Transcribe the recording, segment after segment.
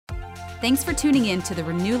Thanks for tuning in to the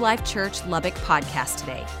Renew Life Church Lubbock podcast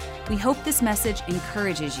today. We hope this message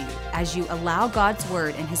encourages you as you allow God's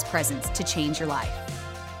Word and His presence to change your life.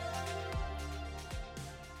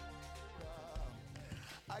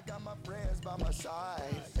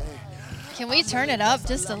 Can we turn it up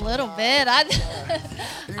just a little bit? I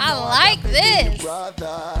like this.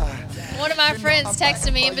 One of my friends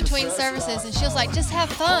texted me in between services, and she was like, just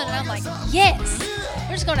have fun. And I'm like, yes,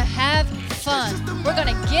 we're just going to have fun. We're going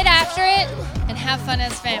to get after it and have fun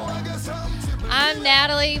as family. I'm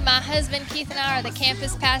Natalie. My husband, Keith, and I are the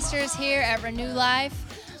campus pastors here at Renew Life.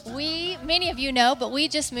 Many of you know, but we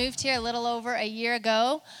just moved here a little over a year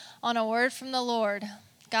ago on a word from the Lord.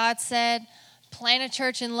 God said, plant a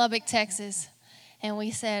church in Lubbock, Texas. And we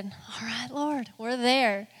said, all right, Lord, we're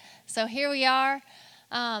there. So here we are.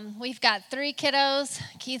 We've got 3 kiddos.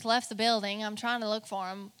 Keith left the building. I'm trying to look for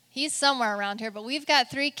him. He's somewhere around here. But we've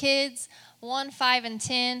got 3 kids, 1, 5, and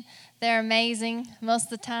 10. They're amazing most of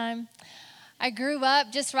the time. I grew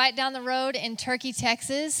up just right down the road in Turkey,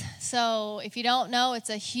 Texas. So if you don't know, it's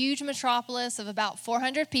a huge metropolis of about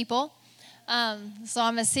 400 people. So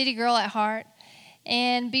I'm a city girl at heart.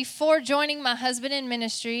 And before joining my husband in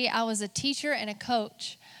ministry, I was a teacher and a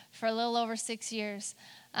coach for a little over 6 years.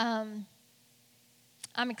 I'm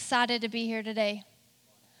excited to be here today.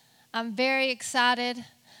 I'm very excited.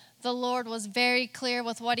 The Lord was very clear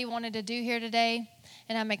with what He wanted to do here today,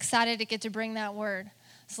 and I'm excited to get to bring that word.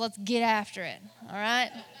 So let's get after it, all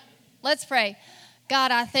right? Let's pray.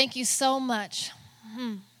 God, I thank you so much.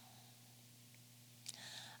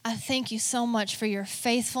 I thank you so much for your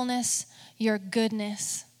faithfulness, your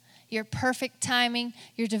goodness, your perfect timing,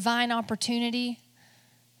 your divine opportunity,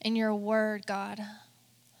 and your word, God.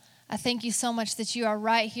 I thank you so much that you are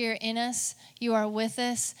right here in us, you are with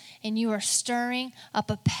us, and you are stirring up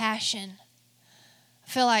a passion. I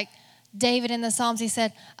feel like David in the Psalms, he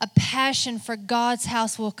said, a passion for God's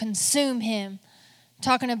house will consume him.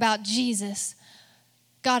 Talking about Jesus.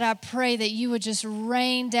 God, I pray that you would just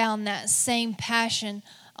rain down that same passion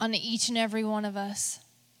on each and every one of us.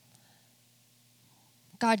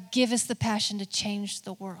 God, give us the passion to change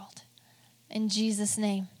the world. In Jesus'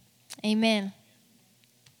 name, amen.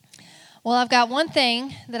 Well, I've got one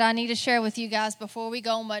thing that I need to share with you guys before we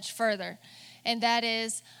go much further, and that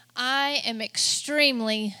is I am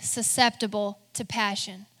extremely susceptible to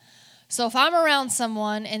passion. So if I'm around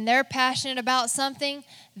someone and they're passionate about something,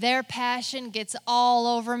 their passion gets all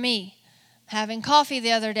over me. Having coffee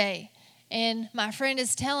the other day, and my friend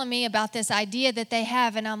is telling me about this idea that they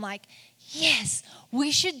have, and I'm like, yes,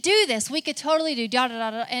 we should do this. We could totally do da da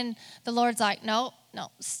da da. And the Lord's like, no,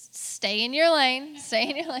 stay in your lane, stay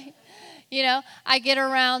in your lane. You know, I get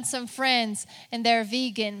around some friends and they're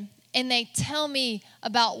vegan, and they tell me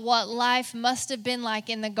about what life must have been like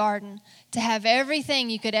in the garden to have everything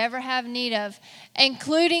you could ever have need of,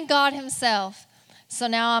 including God Himself. So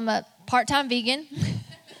now I'm a part-time vegan.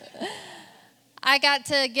 I got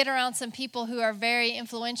to get around some people who are very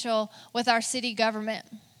influential with our city government.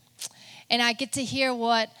 And I get to hear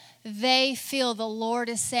what they feel the Lord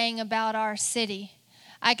is saying about our city.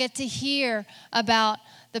 I get to hear about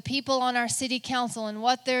the people on our city council and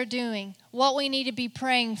what they're doing, what we need to be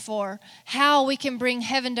praying for, how we can bring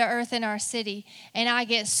heaven to earth in our city. And I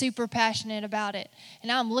get super passionate about it. And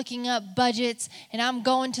I'm looking up budgets, and I'm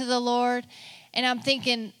going to the Lord, and I'm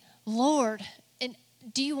thinking, Lord,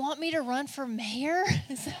 do you want me to run for mayor?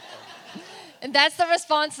 And that's the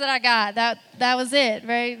response that I got. That was it.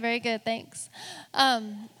 Very, very good. Thanks.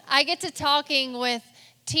 I get to talking with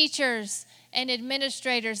teachers and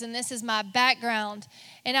administrators, and this is my background.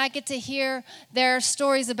 And I get to hear their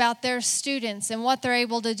stories about their students and what they're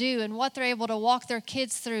able to do and what they're able to walk their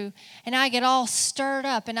kids through. And I get all stirred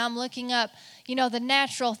up, and I'm looking up, the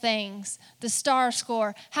natural things, the STAR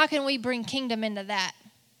score. How can we bring kingdom into that?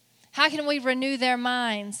 How can we renew their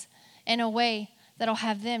minds in a way that'll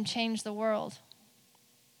have them change the world?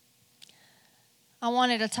 I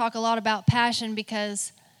wanted to talk a lot about passion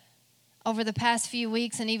because over the past few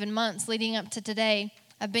weeks and even months leading up to today,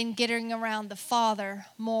 I've been getting around the Father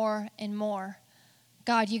more and more.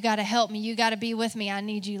 God, you got to help me. You got to be with me. I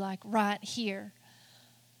need you like right here.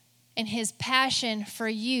 And His passion for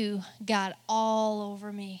you got all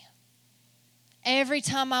over me. Every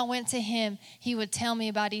time I went to Him, He would tell me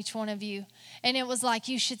about each one of you. And it was like,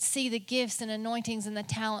 you should see the gifts and anointings and the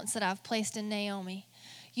talents that I've placed in Naomi.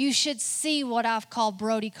 You should see what I've called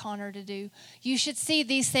Brody Connor to do. You should see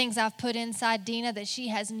these things I've put inside Dina that she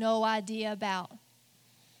has no idea about.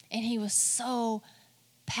 And He was so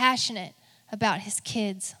passionate about His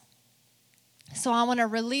kids. So I want to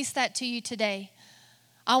release that to you today.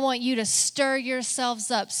 I want you to stir yourselves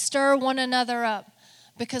up, stir one another up.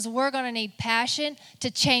 because we're going to need passion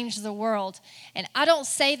to change the world. And I don't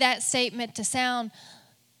say that statement to sound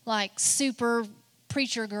like super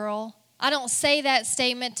preacher girl. I don't say that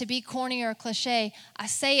statement to be corny or cliche. I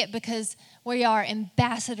say it because we are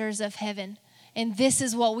ambassadors of heaven, and this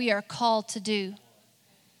is what we are called to do.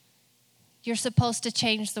 You're supposed to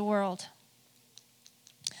change the world.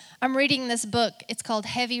 I'm reading this book. It's called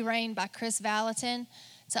Heavy Rain by Chris Vallotton.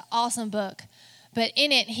 It's an awesome book. But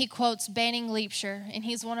in it, he quotes Banning Liebscher, and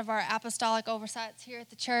he's one of our apostolic oversights here at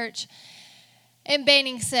the church. And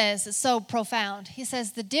Banning says, it's so profound, he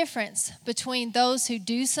says, the difference between those who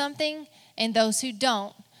do something and those who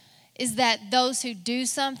don't is that those who do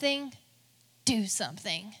something, do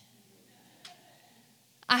something.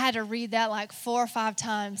 I had to read that like 4 or 5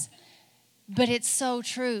 times, but it's so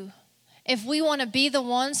true. If we want to be the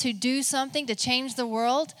ones who do something to change the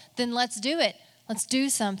world, then let's do it. Let's do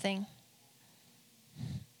something.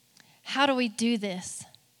 How do we do this?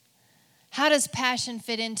 How does passion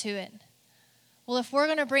fit into it? Well, if we're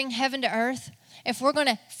going to bring heaven to earth, if we're going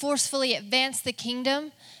to forcefully advance the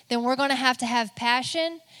kingdom, then we're going to have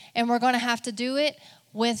passion, and we're going to have to do it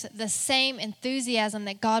with the same enthusiasm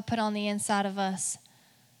that God put on the inside of us.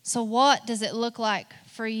 So what does it look like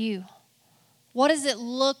for you? What does it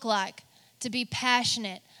look like to be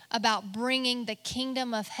passionate about bringing the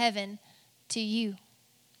kingdom of heaven to you?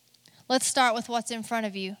 Let's start with what's in front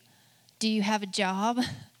of you. Do you have a job?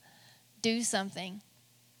 Do something.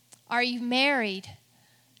 Are you married?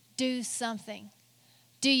 Do something.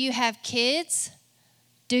 Do you have kids?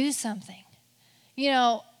 Do something. You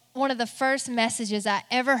know, one of the first messages I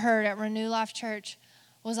ever heard at Renew Life Church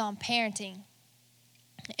was on parenting.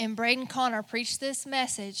 And Braden Connor preached this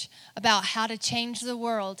message about how to change the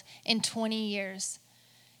world in 20 years.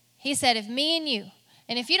 He said, if me and you,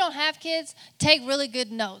 and if you don't have kids, take really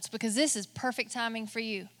good notes because this is perfect timing for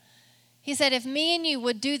you. He said, if me and you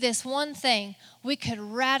would do this one thing, we could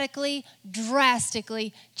radically,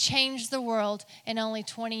 drastically change the world in only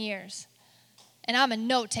 20 years. And I'm a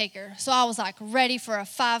note taker, so I was like ready for a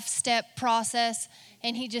 5-step process.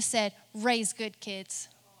 And he just said, raise good kids.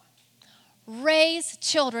 Raise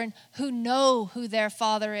children who know who their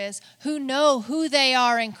father is, who know who they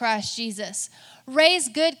are in Christ Jesus. Raise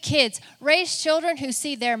good kids. Raise children who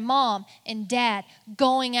see their mom and dad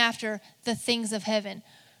going after the things of heaven.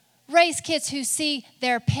 Raise kids who see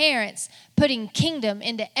their parents putting kingdom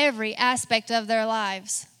into every aspect of their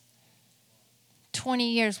lives. 20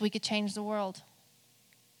 years, we could change the world.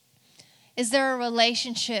 Is there a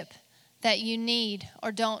relationship that you need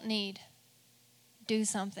or don't need? Do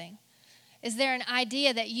something. Is there an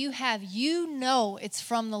idea that you have, you know it's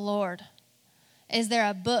from the Lord? Is there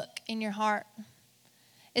a book in your heart?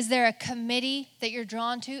 Is there a committee that you're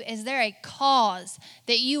drawn to? Is there a cause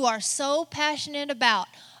that you are so passionate about?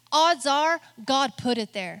 Odds are God put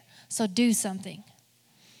it there, so do something.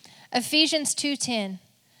 Ephesians 2:10,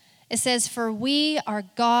 it says, for we are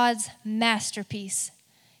God's masterpiece.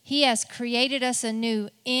 He has created us anew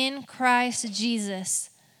in Christ Jesus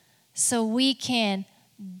so we can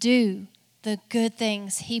do the good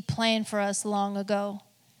things He planned for us long ago.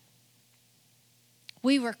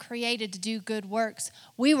 We were created to do good works.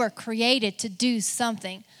 We were created to do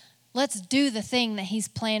something. Let's do the thing that He's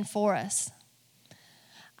planned for us.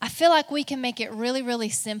 I feel like we can make it really, really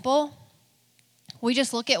simple. We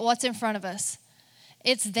just look at what's in front of us.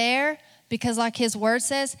 It's there because, like His word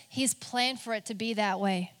says, He's planned for it to be that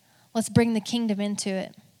way. Let's bring the kingdom into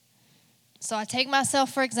it. So I take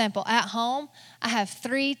myself, for example. At home, I have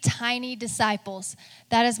 3 tiny disciples.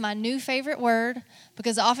 That is my new favorite word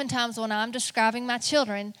because oftentimes when I'm describing my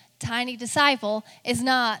children, tiny disciple is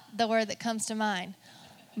not the word that comes to mind.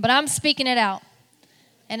 But I'm speaking it out.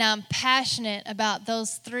 And I'm passionate about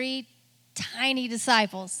those 3 tiny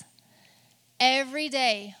disciples. Every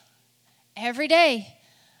day,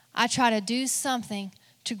 I try to do something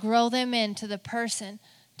to grow them into the person,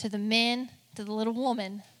 to the men, to the little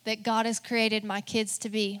woman that God has created my kids to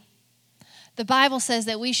be. The Bible says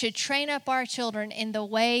that we should train up our children in the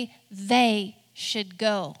way they should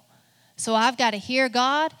go. So I've got to hear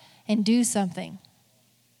God and do something.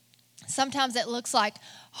 Sometimes it looks like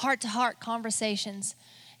heart-to-heart conversations.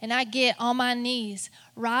 And I get on my knees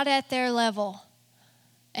right at their level.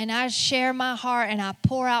 And I share my heart and I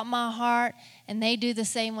pour out my heart. And they do the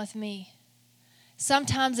same with me.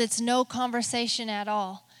 Sometimes it's no conversation at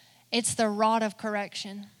all. It's the rod of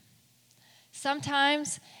correction.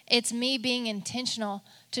 Sometimes it's me being intentional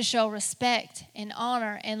to show respect and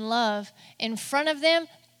honor and love in front of them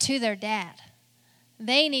to their dad.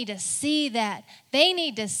 They need to see that. They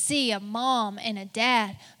need to see a mom and a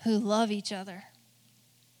dad who love each other.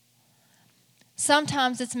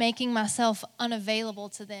 Sometimes it's making myself unavailable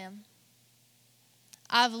to them.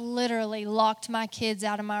 I've literally locked my kids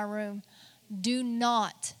out of my room. Do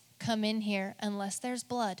not come in here unless there's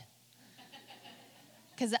blood.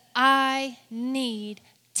 Because I need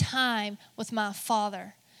time with my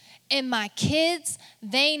Father. And my kids,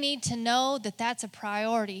 they need to know that that's a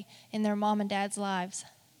priority in their mom and dad's lives.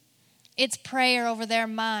 It's prayer over their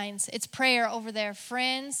minds. It's prayer over their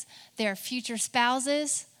friends, their future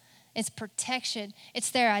spouses. It's protection.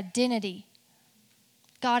 It's their identity.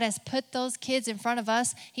 God has put those kids in front of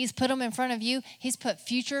us. He's put them in front of you. He's put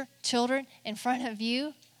future children in front of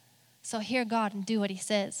you. So hear God and do what he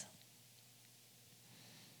says.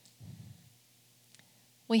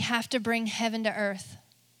 We have to bring heaven to earth.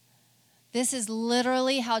 This is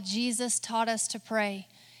literally how Jesus taught us to pray.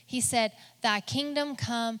 He said, thy kingdom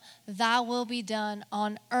come, thy will be done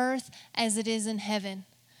on earth as it is in heaven.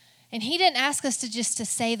 And he didn't ask us to just to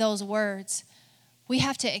say those words. We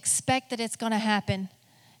have to expect that it's going to happen.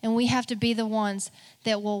 And we have to be the ones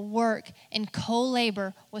that will work and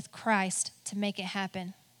co-labor with Christ to make it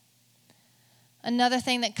happen. Another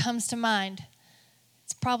thing that comes to mind,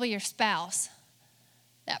 it's probably your spouse.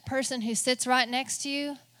 That person who sits right next to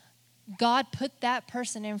you, God put that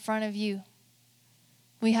person in front of you.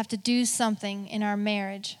 We have to do something in our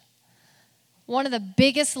marriage. One of the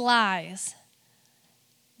biggest lies,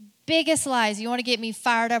 you want to get me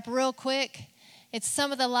fired up real quick? It's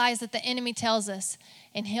some of the lies that the enemy tells us.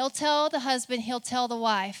 And he'll tell the husband, he'll tell the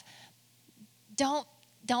wife, don't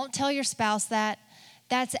tell your spouse that.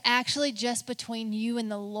 That's actually just between you and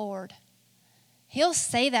the Lord. He'll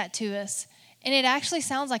say that to us, and it actually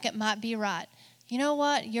sounds like it might be right. You know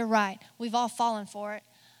what? You're right. We've all fallen for it.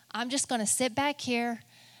 I'm just going to sit back here,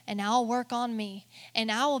 and I'll work on me.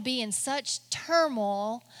 And I will be in such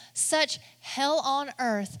turmoil, such hell on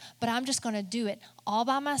earth, but I'm just going to do it all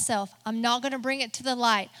by myself. I'm not going to bring it to the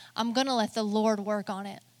light. I'm going to let the Lord work on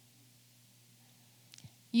it.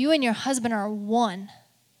 You and your husband are one.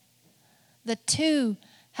 The two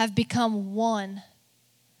have become one.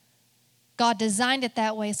 God designed it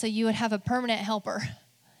that way so you would have a permanent helper.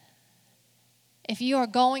 If you are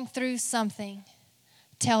going through something,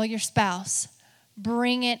 tell your spouse.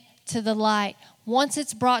 Bring it to the light. Once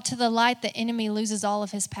it's brought to the light, the enemy loses all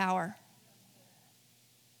of his power.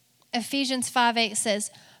 Ephesians 5:8 says,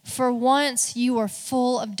 for once you were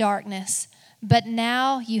full of darkness, but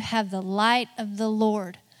now you have the light of the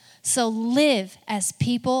Lord. So live as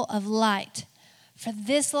people of light. For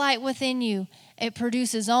this light within you, it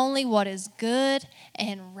produces only what is good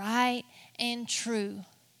and right and true.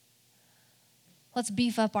 Let's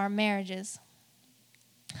beef up our marriages.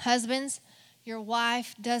 Husbands, your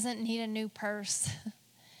wife doesn't need a new purse.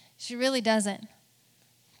 She really doesn't.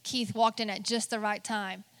 Keith walked in at just the right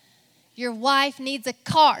time. Your wife needs a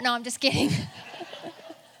car. No, I'm just kidding.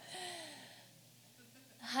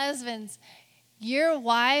 Husbands, your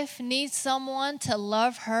wife needs someone to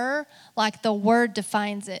love her like the Word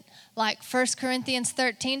defines it. Like 1 Corinthians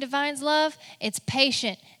 13 defines love. It's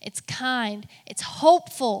patient, it's kind, it's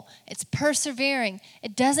hopeful, it's persevering.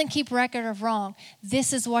 It doesn't keep record of wrong.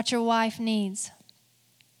 This is what your wife needs.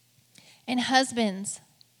 And husbands,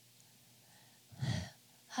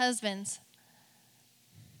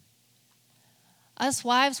 us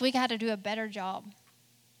wives, we got to do a better job.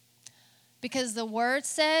 Because the Word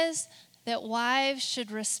says that wives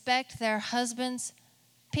should respect their husbands,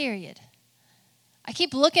 period. I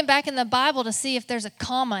keep looking back in the Bible to see if there's a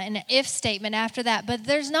comma and an if statement after that, but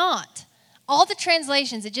there's not. All the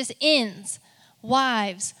translations, it just ends.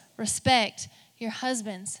 Wives, respect your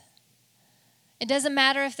husbands. It doesn't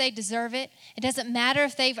matter if they deserve it. It doesn't matter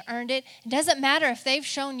if they've earned it. It doesn't matter if they've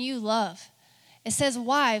shown you love. It says,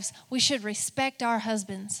 wives, we should respect our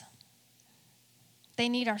husbands. They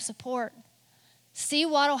need our support. See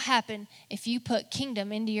what will happen if you put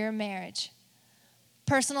kingdom into your marriage.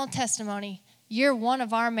 Personal testimony, you're one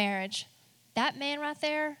of our marriage. That man right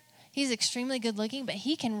there, he's extremely good looking, but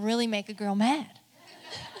he can really make a girl mad.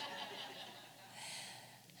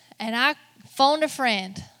 And I phoned a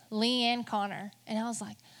friend, Leanne Connor, and I was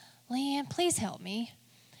like, Leanne, please help me.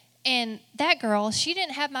 And that girl, she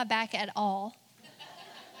didn't have my back at all,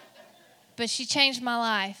 but she changed my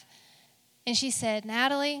life. And she said,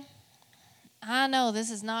 Natalie, I know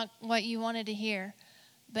this is not what you wanted to hear,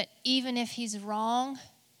 but even if he's wrong,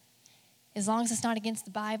 as long as it's not against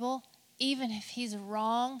the Bible, even if he's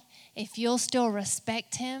wrong, if you'll still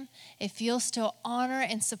respect him, if you'll still honor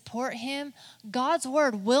and support him, God's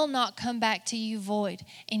word will not come back to you void,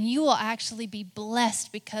 and you will actually be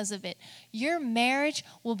blessed because of it. Your marriage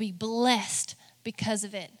will be blessed because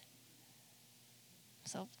of it.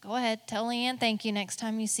 So go ahead, tell Leanne thank you next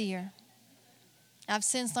time you see her. I've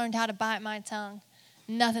since learned how to bite my tongue.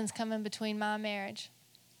 Nothing's coming between my marriage.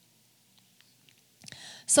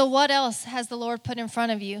 So what else has the Lord put in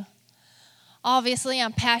front of you? Obviously,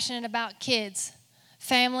 I'm passionate about kids.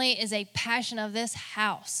 Family is a passion of this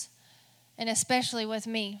house, and especially with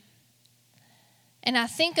me. And I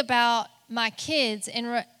think about my kids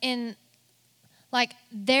in like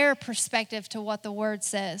their perspective to what the Word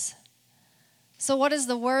says. So what does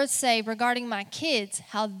the Word say regarding my kids,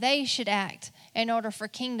 how they should act in order for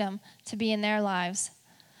kingdom to be in their lives?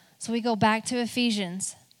 So we go back to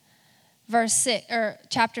Ephesians,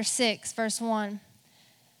 chapter 6, verse 1. It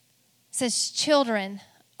says, "Children,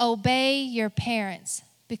 obey your parents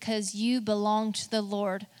because you belong to the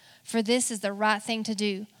Lord, for this is the right thing to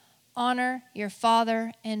do. Honor your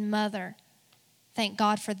father and mother." Thank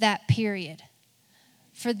God for that period.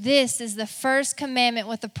 "For this is the first commandment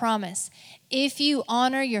with a promise. If you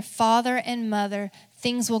honor your father and mother,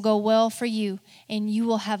 things will go well for you, and you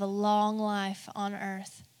will have a long life on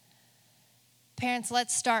earth." Parents,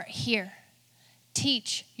 let's start here.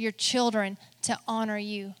 Teach your children to honor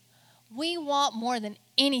you. We want more than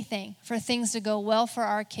anything for things to go well for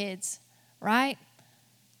our kids, right?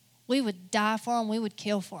 We would die for them. We would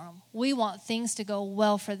kill for them. We want things to go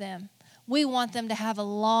well for them. We want them to have a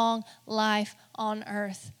long life on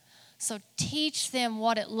earth. So teach them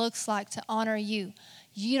what it looks like to honor you.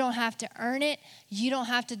 You don't have to earn it. You don't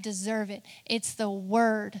have to deserve it. It's the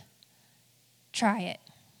Word. Try it.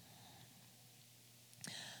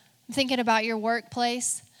 I'm thinking about your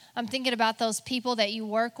workplace. I'm thinking about those people that you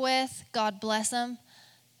work with. God bless them.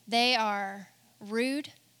 They are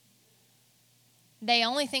rude. They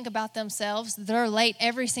only think about themselves. They're late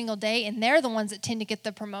every single day, and they're the ones that tend to get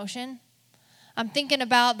the promotion. I'm thinking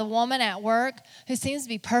about the woman at work who seems to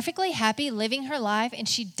be perfectly happy living her life, and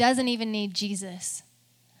she doesn't even need Jesus.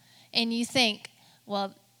 And you think,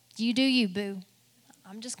 well, you do you, boo.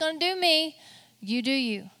 I'm just going to do me. You do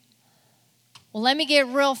you. Well, let me get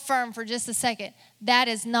real firm for just a second. That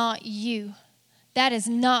is not you. That is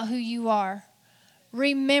not who you are.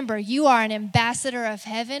 Remember, you are an ambassador of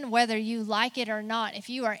heaven, whether you like it or not. If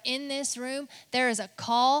you are in this room, there is a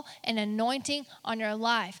call and anointing on your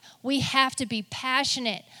life. We have to be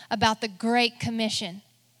passionate about the Great Commission.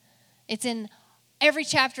 It's in every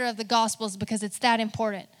chapter of the Gospels because it's that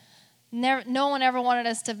important. No one ever wanted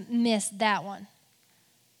us to miss that one.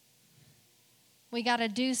 We got to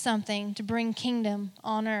do something to bring kingdom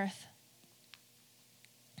on earth.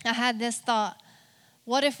 I had this thought.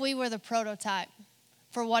 What if we were the prototype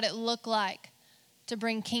for what it looked like to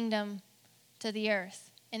bring kingdom to the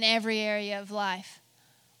earth in every area of life?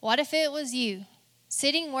 What if it was you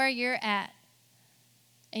sitting where you're at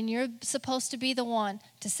and you're supposed to be the one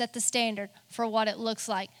to set the standard for what it looks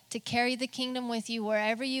like to carry the kingdom with you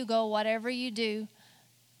wherever you go, whatever you do,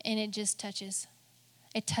 and it just touches.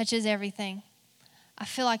 It touches everything. I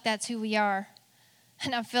feel like that's who we are.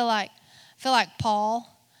 And I feel like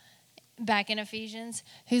Paul back in Ephesians,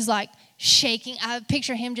 who's like shaking. I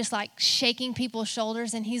picture him just like shaking people's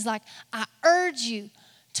shoulders, and he's like, I urge you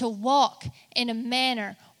to walk in a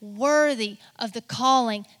manner worthy of the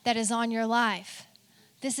calling that is on your life.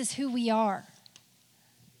 This is who we are.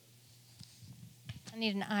 I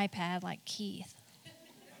need an iPad like Keith.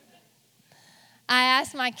 I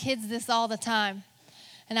ask my kids this all the time,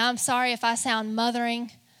 and I'm sorry if I sound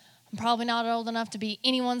mothering. I'm probably not old enough to be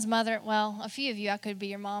anyone's mother. Well, a few of you, I could be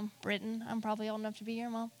your mom. Britton, I'm probably old enough to be your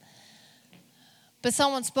mom. But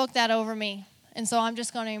someone spoke that over me, and so I'm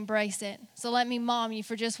just going to embrace it. So let me mom you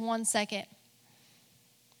for just 1 second.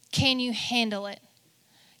 Can you handle it?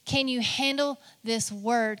 Can you handle this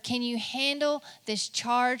word? Can you handle this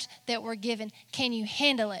charge that we're given? Can you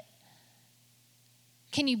handle it?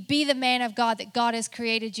 Can you be the man of God that God has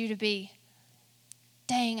created you to be?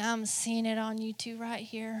 Dang, I'm seeing it on you two right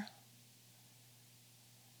here.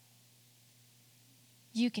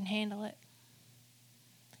 You can handle it.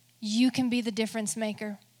 You can be the difference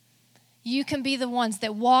maker. You can be the ones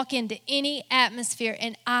that walk into any atmosphere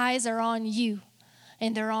and eyes are on you,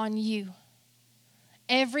 and they're on you.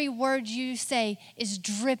 Every word you say is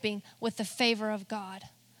dripping with the favor of God.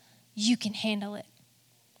 You can handle it.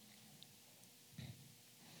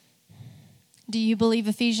 Do you believe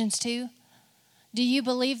Ephesians 2? Do you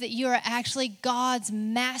believe that you are actually God's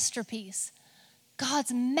masterpiece?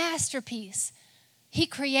 God's masterpiece. He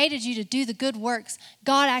created you to do the good works.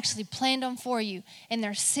 God actually planned them for you, and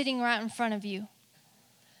they're sitting right in front of you.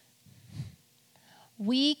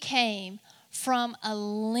 We came from a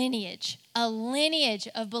lineage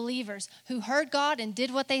of believers who heard God and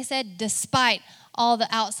did what they said despite all the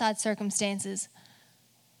outside circumstances.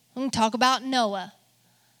 I'm going to talk about Noah.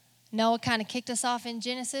 Noah kind of kicked us off in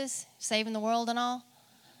Genesis, saving the world and all.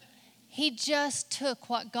 He just took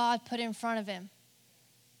what God put in front of him.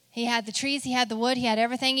 He had the trees, he had the wood, he had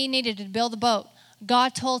everything he needed to build the boat.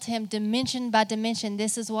 God told him dimension by dimension,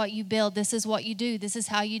 this is what you build, this is what you do, this is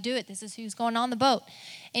how you do it, this is who's going on the boat.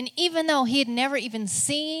 And even though he had never even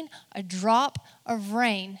seen a drop of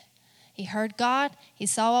rain, he heard God, he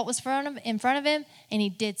saw what was in front of him, and he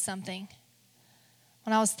did something.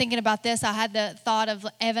 When I was thinking about this, I had the thought of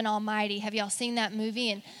Evan Almighty. Have y'all seen that movie?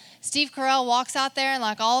 And Steve Carell walks out there, and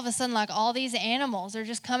like all of a sudden, like all these animals are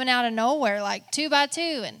just coming out of nowhere, like 2 by 2.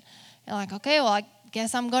 And you're like, okay, well, I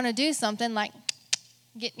guess I'm going to do something. Like,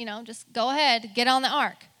 just go ahead, get on the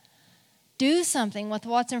ark. Do something with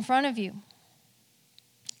what's in front of you.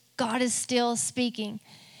 God is still speaking.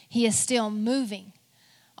 He is still moving.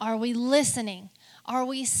 Are we listening? Are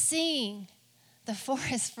we seeing the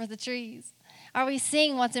forest for the trees? Are we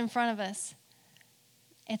seeing what's in front of us?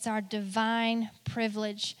 It's our divine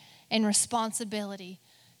privilege and responsibility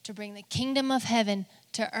to bring the kingdom of heaven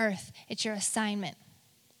to earth. It's your assignment.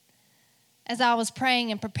 As I was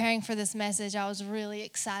praying and preparing for this message, I was really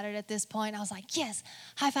excited at this point. I was like, yes,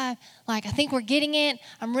 high five. Like, I think we're getting it.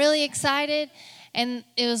 I'm really excited. And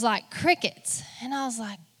it was like crickets. And I was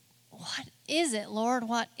like, what is it, Lord?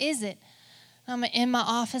 What is it? I'm in my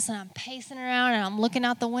office and I'm pacing around and I'm looking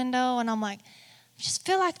out the window and I'm like, I just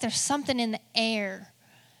feel like there's something in the air.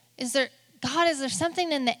 Is there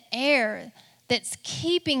something in the air that's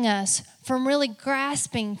keeping us from really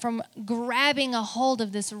grasping, from grabbing a hold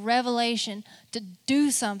of this revelation to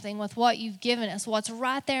do something with what you've given us, what's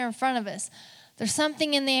right there in front of us? There's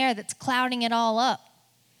something in the air that's clouding it all up.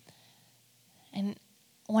 And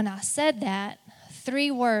when I said that,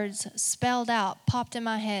 3 words spelled out popped in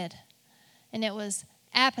my head. And it was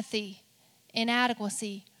apathy,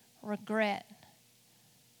 inadequacy, regret.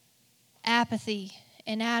 Apathy,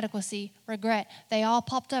 inadequacy, regret. They all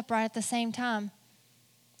popped up right at the same time.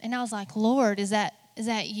 And I was like, Lord, is that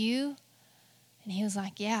you? And he was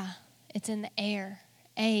like, yeah, it's in the air.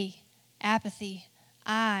 A, apathy.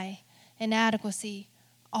 I, inadequacy.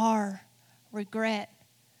 R, regret.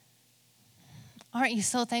 Aren't you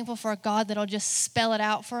so thankful for a God that'll just spell it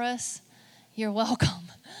out for us? You're welcome.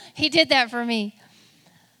 He did that for me.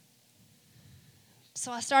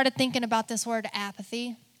 So I started thinking about this word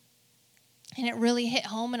apathy. And it really hit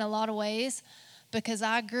home in a lot of ways because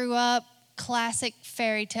I grew up classic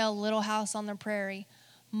fairy tale Little House on the Prairie.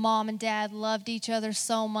 Mom and dad loved each other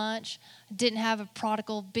so much. Didn't have a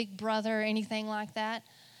prodigal big brother or anything like that.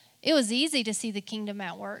 It was easy to see the kingdom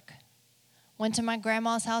at work. Went to my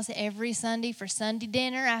grandma's house every Sunday for Sunday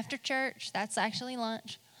dinner after church. That's actually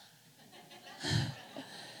lunch.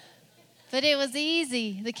 But it was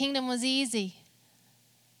easy. The kingdom was easy.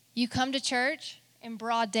 You come to church in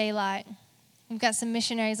broad daylight. We've got some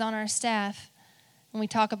missionaries on our staff, and we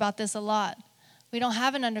talk about this a lot. We don't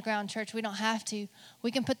have an underground church. We don't have to.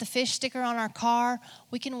 We can put the fish sticker on our car.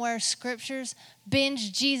 We can wear scriptures.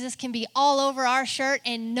 Binge Jesus can be all over our shirt,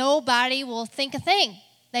 and nobody will think a thing.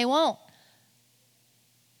 They won't.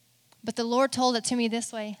 But the Lord told it to me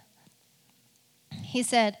this way. He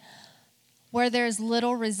said, where there's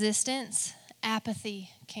little resistance, apathy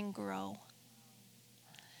can grow.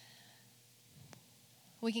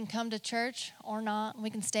 We can come to church or not. We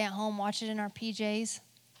can stay at home, watch it in our PJs.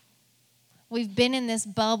 We've been in this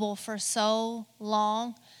bubble for so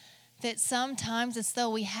long that sometimes it's though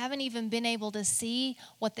we haven't even been able to see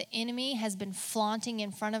what the enemy has been flaunting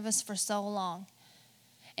in front of us for so long.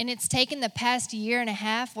 And it's taken the past 1.5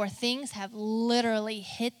 years where things have literally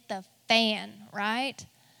hit the fan, right?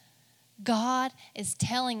 God is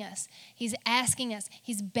telling us, he's asking us,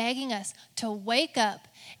 he's begging us to wake up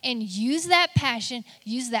and use that passion,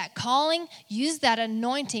 use that calling, use that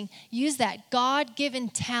anointing, use that God-given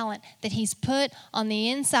talent that he's put on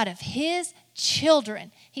the inside of his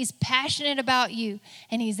children. He's passionate about you,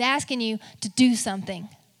 and he's asking you to do something.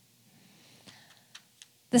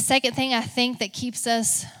 The second thing I think that keeps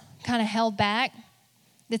us kind of held back,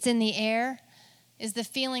 that's in the air, is the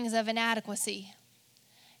feelings of inadequacy.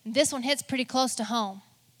 And this one hits pretty close to home.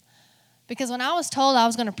 Because when I was told I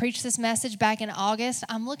was going to preach this message back in August,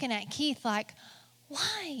 I'm looking at Keith like,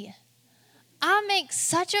 why? I make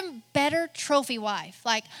such a better trophy wife.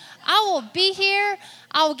 Like, I will be here.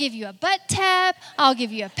 I will give you a butt tap. I'll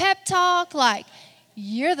give you a pep talk. Like,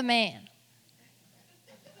 you're the man.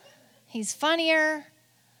 He's funnier.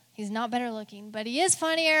 He's not better looking, but he is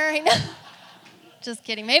funnier. Just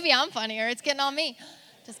kidding. Maybe I'm funnier. It's getting on me.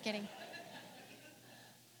 Just kidding.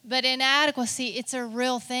 But inadequacy, it's a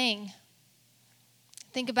real thing.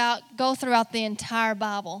 Go throughout the entire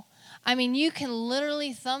Bible. I mean, you can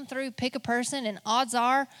literally thumb through, pick a person, and odds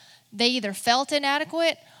are They either felt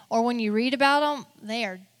inadequate, or when you read about them, they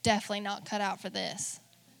are definitely not cut out for this.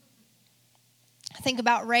 Think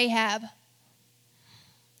about Rahab.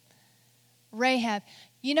 Rahab.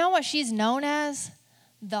 You know what she's known as?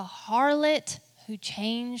 The harlot who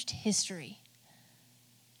changed history.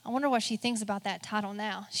 I wonder what she thinks about that title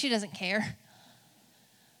now. She doesn't care.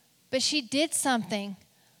 But she did something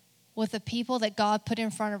with the people that God put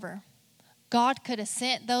in front of her. God could have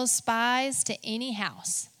sent those spies to any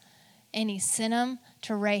house, and he sent them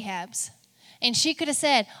to Rahab's. And she could have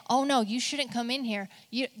said, oh, no, you shouldn't come in here.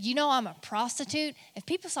 You know I'm a prostitute. If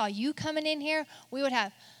people saw you coming in here, we would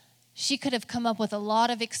have. She could have come up with a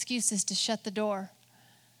lot of excuses to shut the door.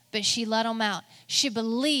 But she let them out. She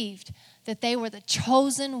believed that they were the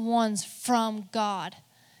chosen ones from God.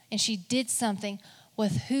 And she did something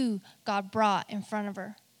with who God brought in front of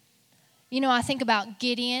her. You know, I think about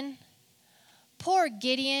Gideon. Poor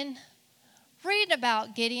Gideon. Read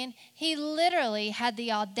about Gideon. He literally had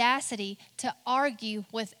the audacity to argue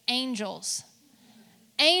with angels.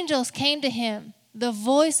 Angels came to him, the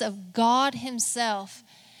voice of God himself,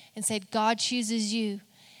 and said, God chooses you.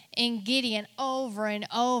 And Gideon over and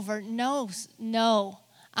over, no,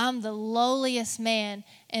 I'm the lowliest man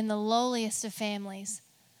in the lowliest of families.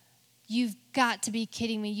 You've got to be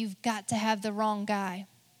kidding me. You've got to have the wrong guy.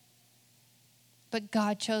 But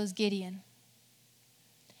God chose Gideon.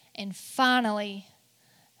 And finally,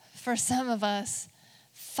 for some of us,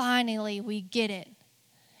 finally we get it.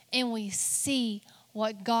 And we see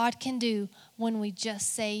what God can do when we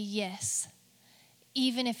just say yes.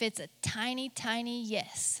 Even if it's a tiny, tiny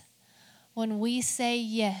yes. When we say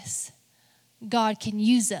yes, God can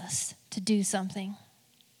use us to do something.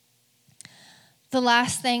 The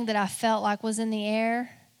last thing that I felt like was in the air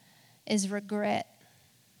is regret.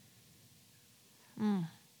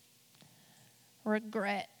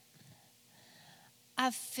 Regret.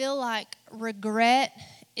 I feel like regret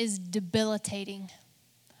is debilitating.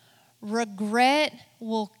 Regret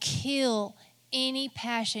will kill any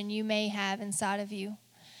passion you may have inside of you.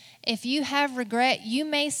 If you have regret, you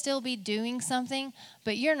may still be doing something,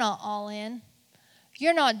 but you're not all in.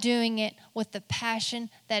 You're not doing it with the passion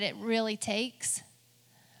that it really takes.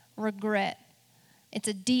 Regret. It's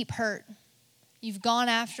a deep hurt. You've gone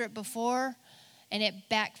after it before, and it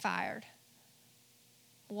backfired.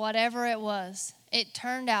 Whatever it was, it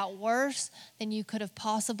turned out worse than you could have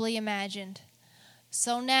possibly imagined.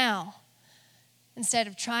 So now, instead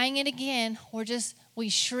of trying it again, we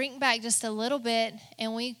shrink back just a little bit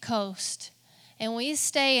and we coast. And we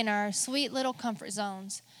stay in our sweet little comfort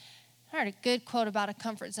zones. I heard a good quote about a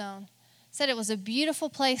comfort zone. It said it was a beautiful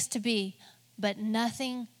place to be, but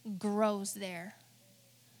nothing grows there.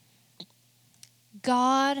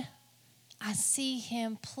 God, I see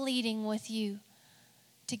him pleading with you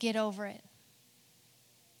to get over it.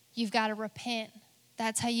 You've got to repent.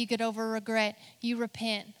 That's how you get over regret. You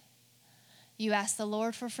repent. You ask the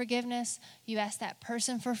Lord for forgiveness. You ask that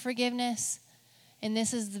person for forgiveness. And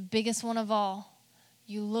this is the biggest one of all.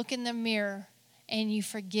 You look in the mirror and you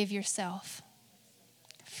forgive yourself.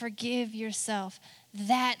 Forgive yourself.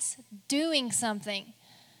 That's doing something.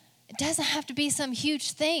 It doesn't have to be some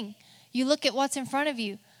huge thing. You look at what's in front of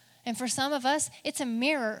you. And for some of us, it's a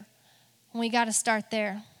mirror. We got to start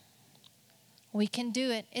there. We can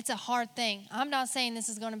do it. It's a hard thing. I'm not saying this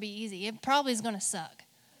is going to be easy. It probably is going to suck.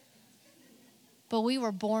 But we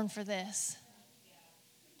were born for this.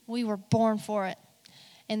 We were born for it.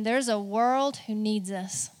 And there's a world who needs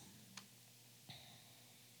us.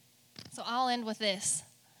 So I'll end with this.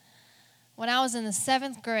 When I was in the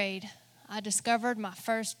 7th grade, I discovered my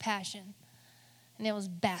first passion. And it was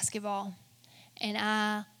basketball. And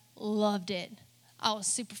I loved it. I was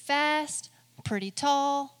super fast, pretty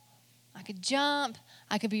tall. I could jump.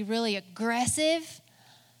 I could be really aggressive.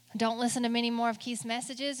 Don't listen to many more of Keith's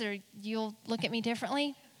messages or you'll look at me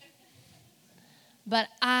differently. But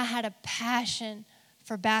I had a passion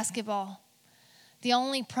for basketball. The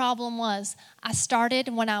only problem was I started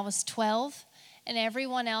when I was 12 and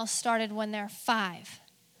everyone else started when they're 5.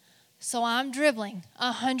 So I'm dribbling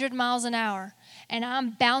 100 miles an hour and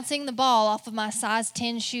I'm bouncing the ball off of my size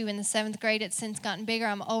 10 shoe in the 7th grade. It's since gotten bigger.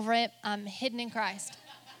 I'm over it. I'm hidden in Christ.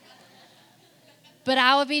 But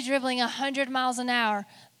I would be dribbling 100 miles an hour,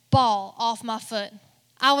 ball off my foot.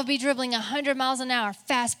 I would be dribbling 100 miles an hour,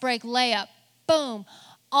 fast break, layup, boom,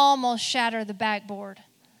 almost shatter the backboard.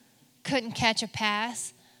 Couldn't catch a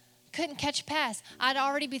pass. I'd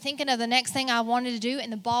already be thinking of the next thing I wanted to do,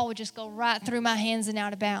 and the ball would just go right through my hands and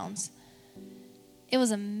out of bounds. It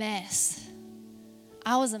was a mess.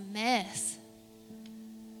 I was a mess.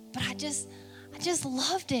 But I just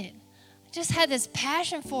loved it. just had this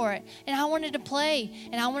passion for it. And I wanted to play.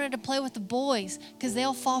 And I wanted to play with the boys because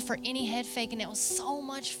they'll fall for any head fake. And it was so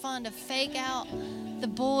much fun to fake out the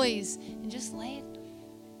boys and just lay it.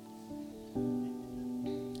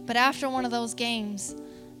 But after one of those games,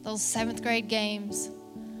 those 7th grade games,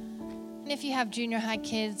 and if you have junior high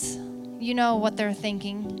kids, you know what they're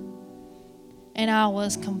thinking. And I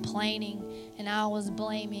was complaining and I was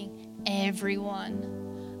blaming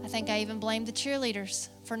everyone. I think I even blamed the cheerleaders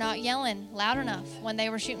for not yelling loud enough when they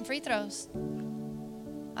were shooting free throws.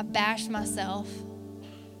 I bashed myself.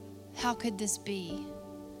 How could this be?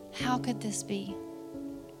 How could this be?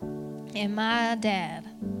 And my dad,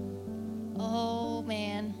 oh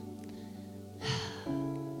man.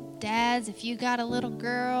 Dads, if you got a little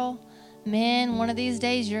girl, men, one of these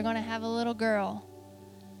days you're going to have a little girl.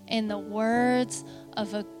 In the words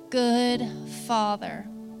of a good father,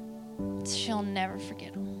 she'll never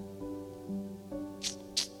forget them.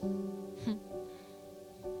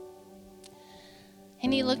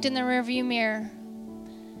 And he looked in the rearview mirror,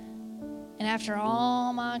 and after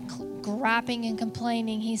all my griping and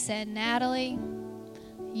complaining, he said, Natalie,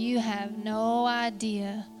 you have no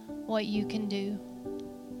idea what you can do.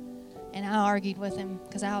 And I argued with him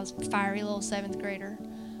because I was a fiery little 7th grader.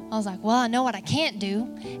 I was like, well, I know what I can't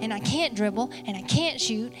do, and I can't dribble, and I can't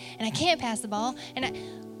shoot, and I can't pass the ball. And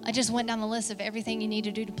I just went down the list of everything you need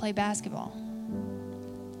to do to play basketball.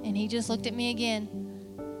 And he just looked at me again.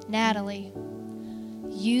 Natalie,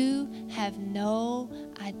 you have no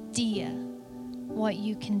idea what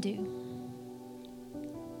you can do.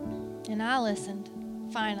 And I listened.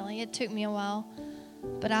 Finally, it took me a while,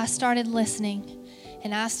 but I started listening,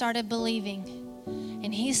 and I started believing.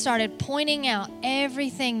 And he started pointing out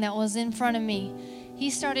everything that was in front of me. He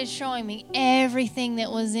started showing me everything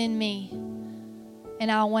that was in me.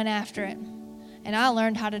 And I went after it. And I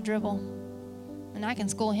learned how to dribble. And I can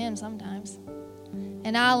school him sometimes.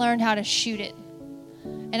 And I learned how to shoot it.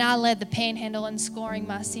 And I led the Panhandle in scoring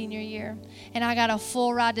my senior year. And I got a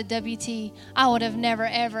full ride to WT. I would have never,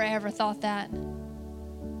 ever, ever thought that.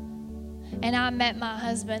 And I met my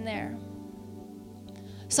husband there.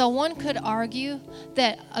 So one could argue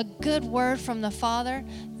that a good word from the Father,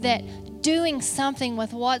 that doing something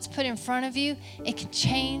with what's put in front of you, it can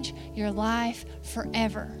change your life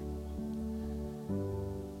forever.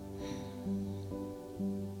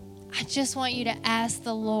 I just want you to ask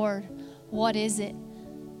the Lord, what is it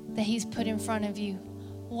that He's put in front of you?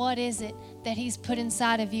 What is it that He's put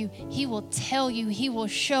inside of you? He will tell you, He will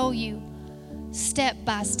show you step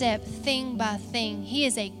by step, thing by thing. He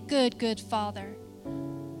is a good, good Father.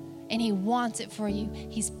 And He wants it for you.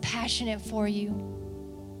 He's passionate for you.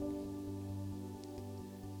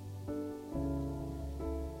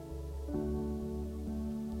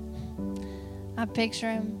 I picture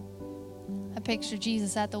Him. I picture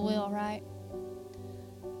Jesus at the wheel, right?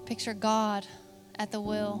 Picture God at the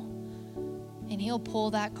wheel. And He'll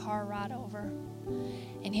pull that car right over.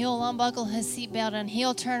 And He'll unbuckle His seatbelt and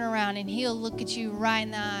He'll turn around and He'll look at you right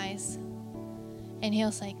in the eyes. And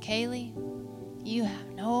He'll say, Kaylee, you have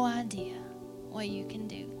no idea what you can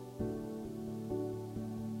do.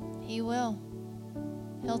 He will.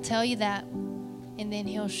 He'll tell you that, and then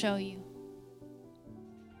He'll show you.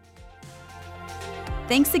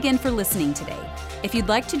 Thanks again for listening today. If you'd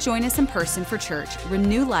like to join us in person for church,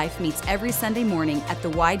 Renew Life meets every Sunday morning at the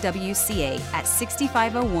YWCA at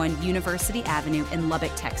 6501 University Avenue in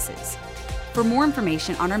Lubbock, Texas. For more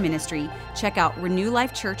information on our ministry, check out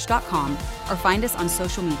renewlifechurch.com or find us on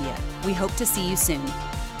social media. We hope to see you soon.